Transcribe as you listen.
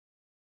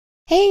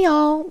Hey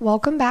y'all,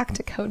 welcome back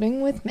to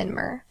Coding with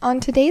Minmer. On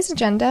today's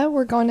agenda,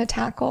 we're going to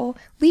tackle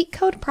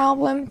LeetCode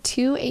problem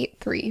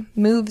 283,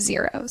 move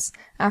zeros.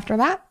 After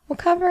that, we'll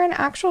cover an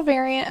actual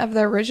variant of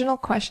the original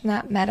question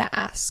that Meta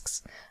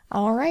asks.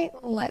 Alright,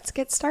 let's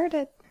get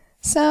started.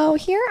 So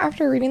here,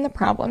 after reading the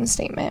problem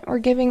statement, we're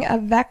giving a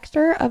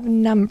vector of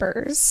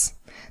numbers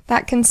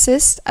that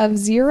consists of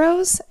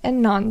zeros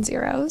and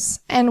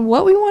non-zeros. And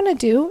what we want to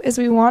do is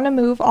we want to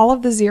move all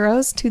of the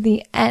zeros to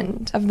the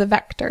end of the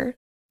vector.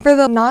 For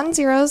the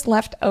non-zeros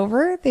left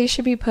over, they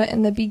should be put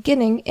in the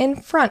beginning in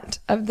front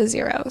of the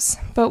zeros.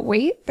 But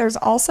wait, there's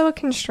also a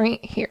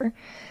constraint here.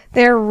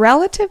 Their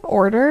relative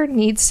order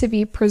needs to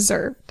be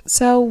preserved.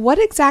 So what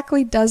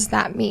exactly does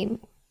that mean?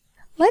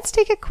 Let's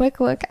take a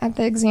quick look at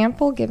the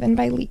example given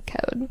by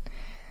LeetCode.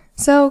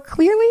 So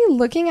clearly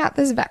looking at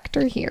this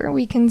vector here,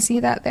 we can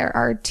see that there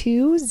are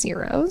two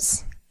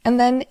zeros. And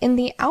then in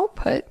the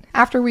output,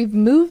 after we've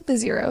moved the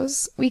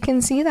zeros, we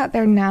can see that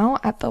they're now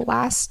at the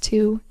last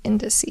two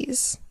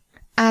indices.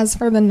 As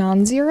for the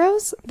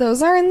non-zeros,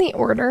 those are in the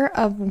order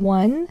of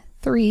 1,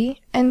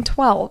 3, and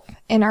 12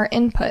 in our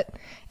input.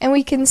 And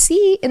we can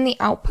see in the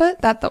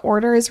output that the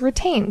order is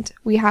retained.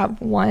 We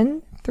have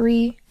 1,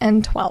 3,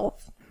 and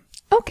 12.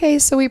 Okay,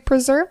 so we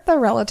preserved the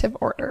relative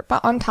order,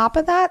 but on top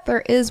of that,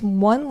 there is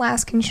one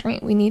last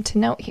constraint we need to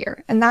note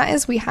here, and that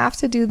is we have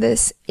to do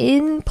this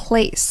in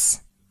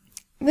place.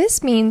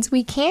 This means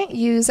we can't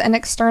use an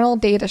external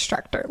data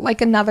structure, like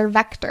another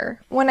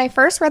vector. When I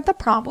first read the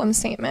problem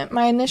statement,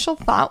 my initial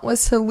thought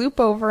was to loop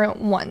over it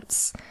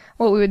once.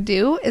 What we would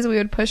do is we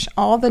would push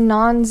all the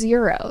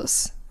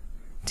non-zeros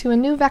to a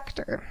new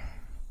vector.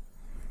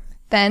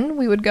 Then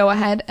we would go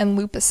ahead and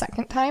loop a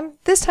second time,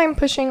 this time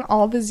pushing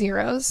all the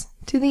zeros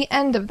to the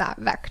end of that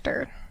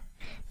vector.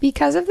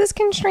 Because of this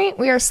constraint,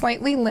 we are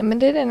slightly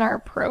limited in our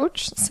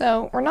approach,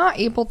 so we're not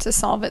able to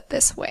solve it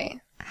this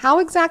way. How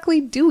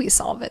exactly do we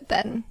solve it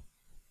then?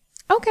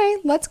 Okay,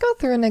 let's go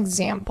through an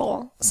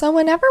example. So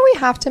whenever we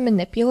have to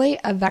manipulate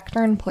a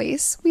vector in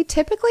place, we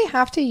typically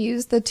have to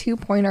use the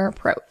two-pointer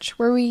approach,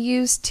 where we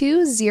use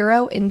two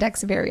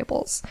zero-index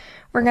variables.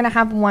 We're going to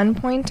have one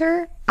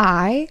pointer,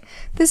 I.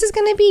 This is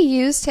going to be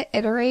used to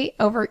iterate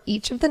over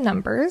each of the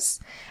numbers.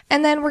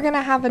 And then we're going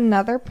to have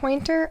another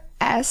pointer,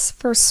 S,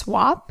 for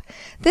swap.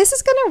 This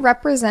is going to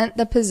represent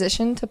the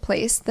position to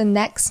place the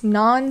next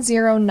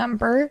non-zero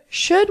number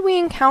should we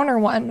encounter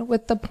one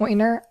with the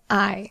pointer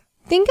I.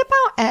 Think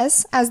about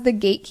S as the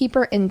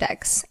gatekeeper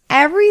index.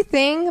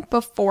 Everything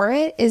before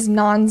it is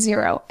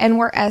non-zero, and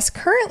where S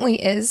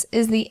currently is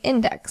the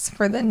index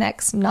for the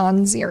next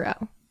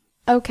non-zero.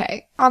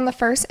 Okay, on the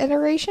first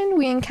iteration,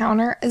 we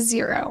encounter a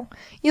 0.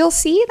 You'll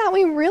see that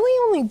we really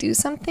only do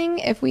something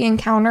if we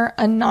encounter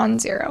a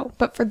non-zero,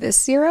 but for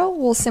this 0,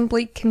 we'll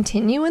simply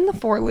continue in the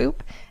for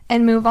loop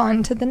and move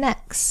on to the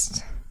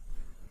next.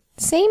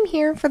 Same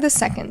here for the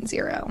second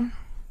 0.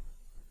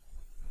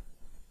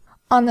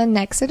 On the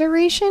next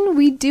iteration,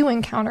 we do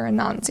encounter a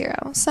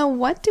non-zero. So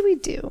what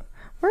do?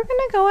 We're going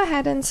to go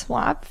ahead and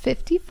swap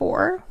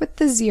 54 with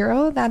the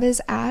 0 that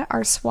is at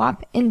our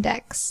swap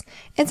index.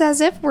 It's as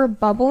if we're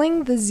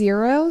bubbling the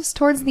zeros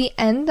towards the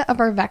end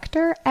of our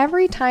vector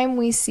every time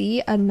we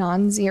see a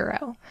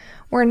non-zero.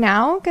 We're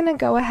now going to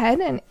go ahead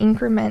and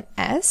increment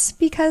S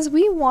because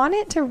we want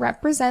it to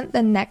represent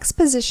the next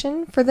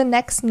position for the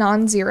next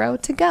non-zero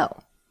to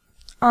go.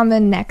 On the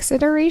next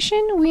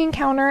iteration, we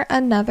encounter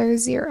another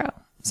 0.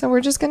 So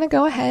we're just going to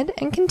go ahead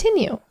and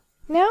continue.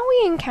 Now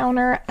we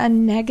encounter a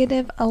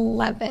negative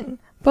 11.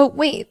 But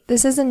wait,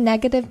 this is a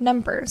negative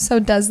number, so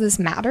does this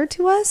matter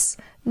to us?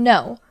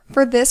 No.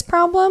 For this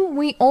problem,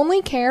 we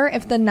only care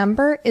if the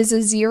number is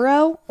a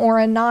 0 or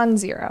a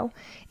non-zero.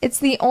 It's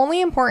the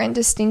only important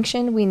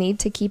distinction we need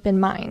to keep in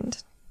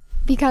mind.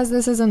 Because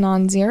this is a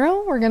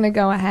non-zero, we're going to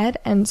go ahead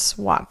and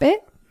swap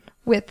it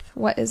with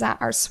what is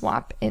at our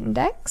swap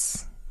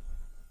index,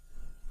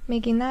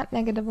 making that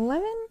negative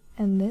 11,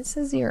 and this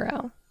is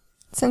 0.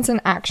 Since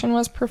an action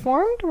was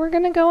performed, we're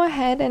going to go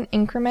ahead and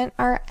increment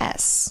our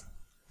S.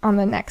 On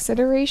the next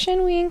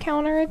iteration, we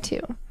encounter a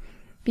 2.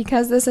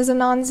 Because this is a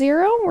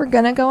non-zero, we're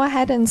going to go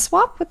ahead and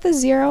swap with the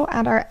 0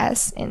 at our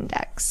S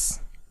index.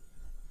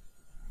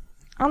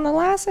 On the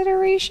last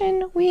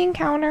iteration, we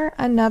encounter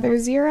another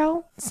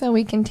 0, so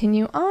we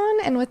continue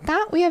on, and with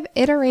that, we have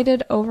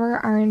iterated over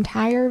our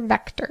entire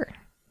vector.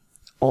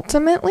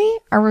 Ultimately,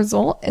 our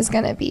result is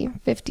going to be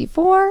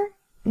 54,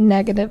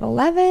 negative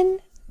 11,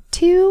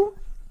 2,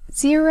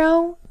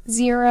 0,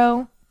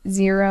 0,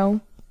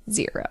 0,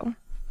 0.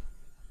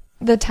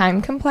 The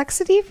time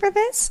complexity for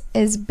this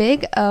is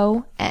big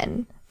O,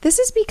 N. This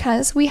is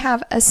because we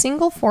have a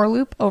single for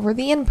loop over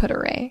the input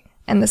array,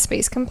 and the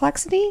space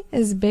complexity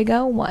is big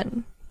O,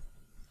 1.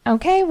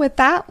 Okay, with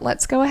that,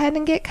 let's go ahead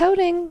and get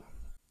coding.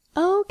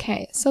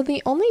 Okay, so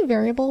the only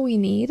variable we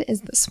need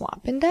is the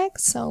swap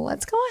index, so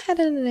let's go ahead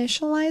and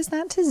initialize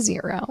that to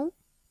 0.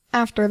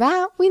 After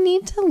that, we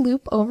need to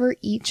loop over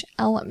each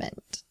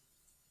element.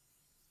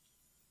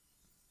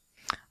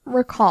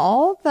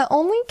 Recall, the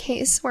only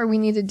case where we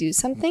need to do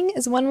something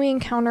is when we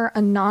encounter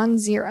a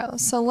non-zero.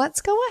 So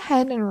let's go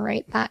ahead and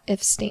write that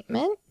if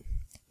statement.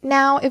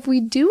 Now, if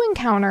we do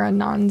encounter a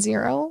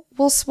non-zero,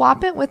 we'll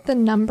swap it with the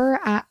number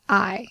at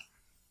I.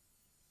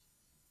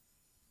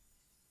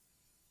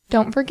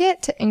 Don't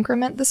forget to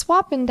increment the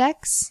swap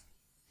index.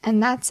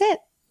 And that's it.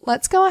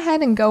 Let's go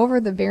ahead and go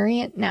over the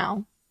variant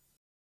now.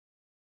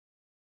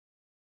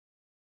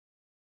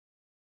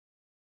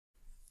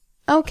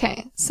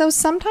 Okay, so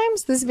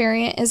sometimes this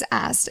variant is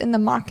asked in the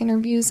mock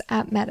interviews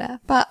at Meta,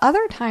 but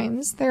other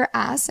times they're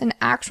asked in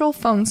actual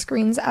phone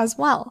screens as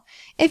well.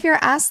 If you're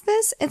asked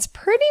this, it's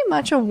pretty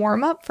much a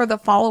warm-up for the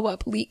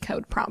follow-up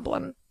LeetCode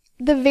problem.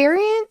 The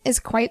variant is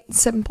quite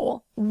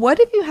simple. What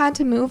if you had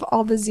to move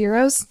all the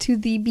zeros to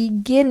the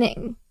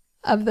beginning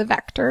of the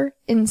vector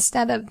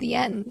instead of the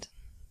end?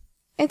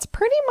 It's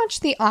pretty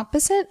much the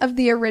opposite of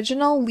the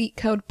original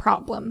LeetCode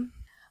problem.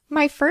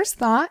 My first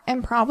thought,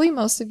 and probably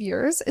most of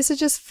yours, is to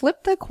just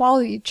flip the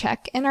equality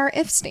check in our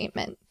if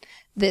statement.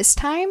 This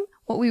time,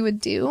 what we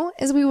would do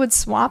is we would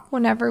swap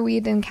whenever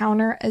we'd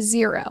encounter a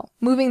zero,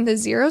 moving the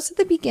zeros to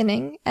the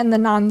beginning and the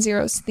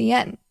non-zeros to the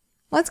end.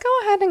 Let's go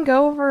ahead and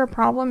go over a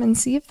problem and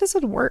see if this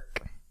would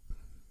work.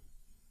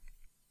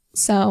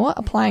 So,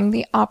 applying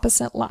the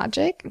opposite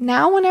logic,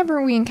 now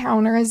whenever we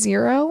encounter a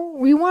zero,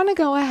 we want to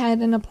go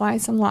ahead and apply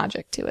some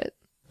logic to it.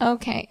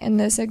 Okay, in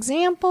this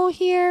example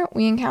here,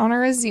 we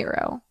encounter a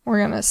zero. We're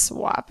going to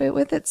swap it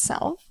with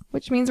itself,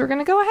 which means we're going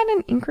to go ahead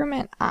and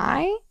increment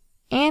I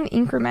and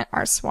increment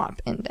our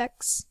swap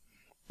index.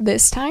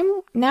 This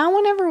time, now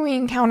whenever we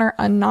encounter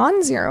a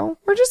non-zero,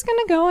 we're just going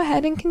to go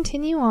ahead and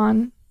continue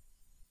on.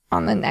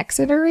 On the next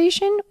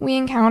iteration, we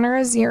encounter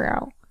a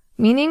zero,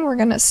 meaning we're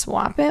going to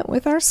swap it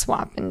with our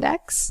swap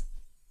index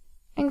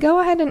and go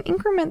ahead and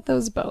increment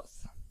those both.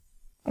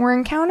 We're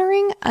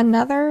encountering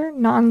another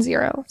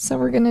non-zero, so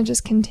we're going to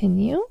just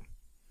continue.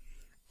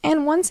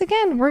 And once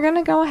again, we're going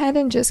to go ahead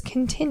and just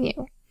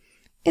continue.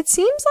 It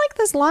seems like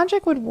this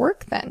logic would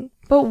work then,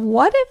 but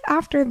what if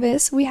after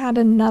this we had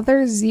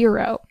another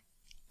zero?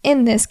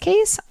 In this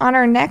case, on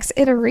our next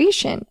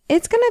iteration,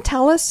 it's going to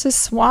tell us to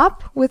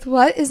swap with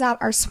what is at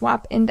our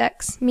swap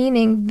index,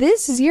 meaning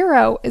this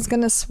zero is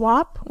going to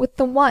swap with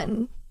the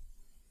 1.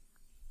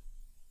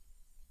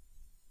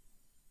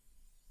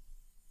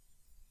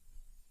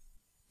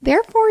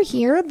 Therefore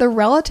here, the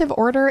relative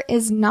order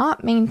is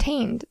not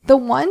maintained. The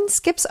 1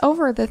 skips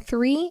over the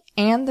 3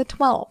 and the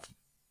 12.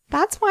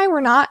 That's why we're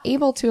not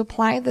able to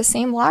apply the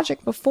same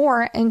logic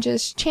before and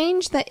just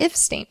change the if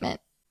statement.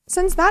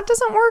 Since that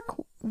doesn't work,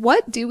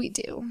 what do we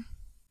do?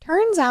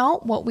 Turns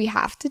out what we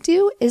have to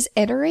do is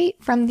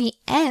iterate from the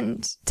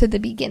end to the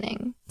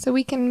beginning, so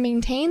we can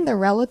maintain the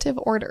relative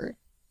order.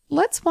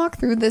 Let's walk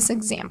through this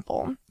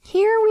example.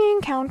 Here we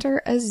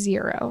encounter a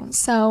 0,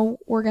 so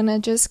we're going to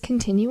just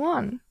continue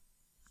on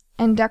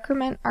and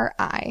decrement our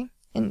I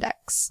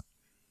index.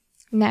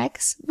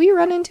 Next, we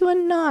run into a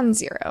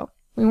non-zero.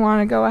 We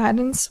want to go ahead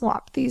and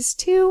swap these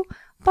two,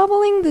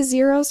 bubbling the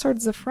zeros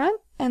towards the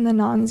front and the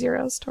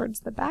non-zeros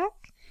towards the back.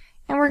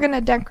 And we're going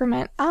to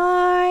decrement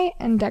I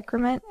and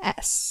decrement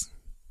S.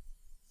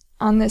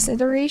 On this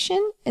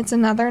iteration, it's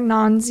another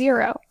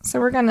non-zero. So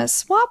we're going to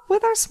swap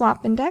with our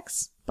swap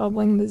index,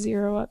 bubbling the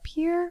 0 up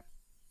here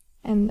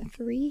and the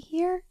 3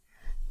 here.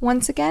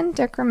 Once again,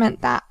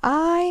 decrement that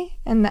I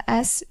and the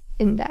S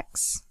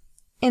index.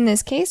 In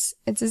this case,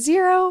 it's a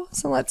 0,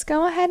 so let's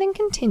go ahead and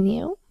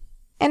continue.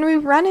 And we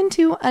run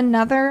into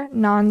another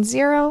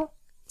non-zero,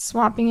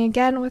 swapping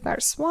again with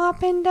our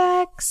swap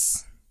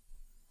index,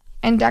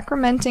 and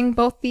decrementing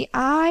both the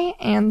I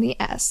and the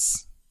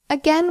S.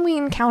 Again, we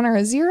encounter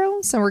a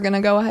 0, so we're going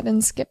to go ahead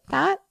and skip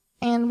that,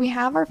 and we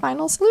have our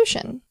final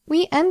solution.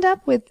 We end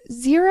up with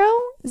 0,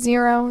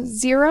 0,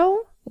 0,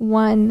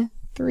 1,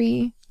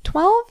 3,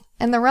 12,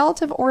 and the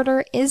relative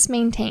order is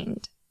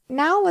maintained.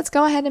 Now let's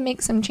go ahead and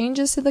make some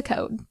changes to the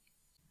code.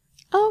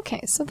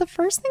 Okay, so the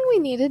first thing we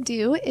need to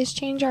do is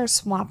change our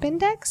swap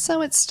index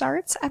so it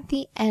starts at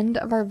the end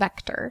of our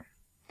vector.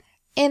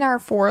 In our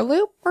for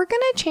loop, we're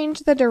going to change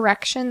the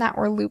direction that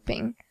we're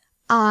looping.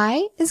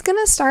 I is going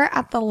to start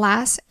at the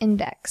last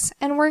index,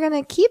 and we're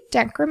going to keep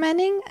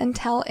decrementing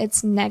until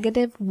it's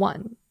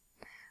 -1.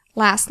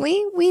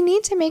 Lastly, we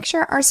need to make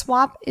sure our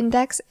swap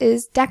index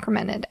is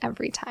decremented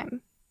every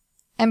time.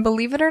 And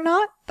believe it or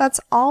not, that's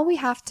all we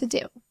have to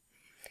do.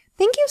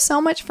 Thank you so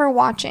much for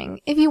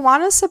watching. If you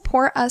want to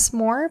support us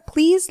more,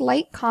 please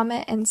like,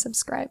 comment, and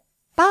subscribe.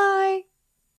 Bye!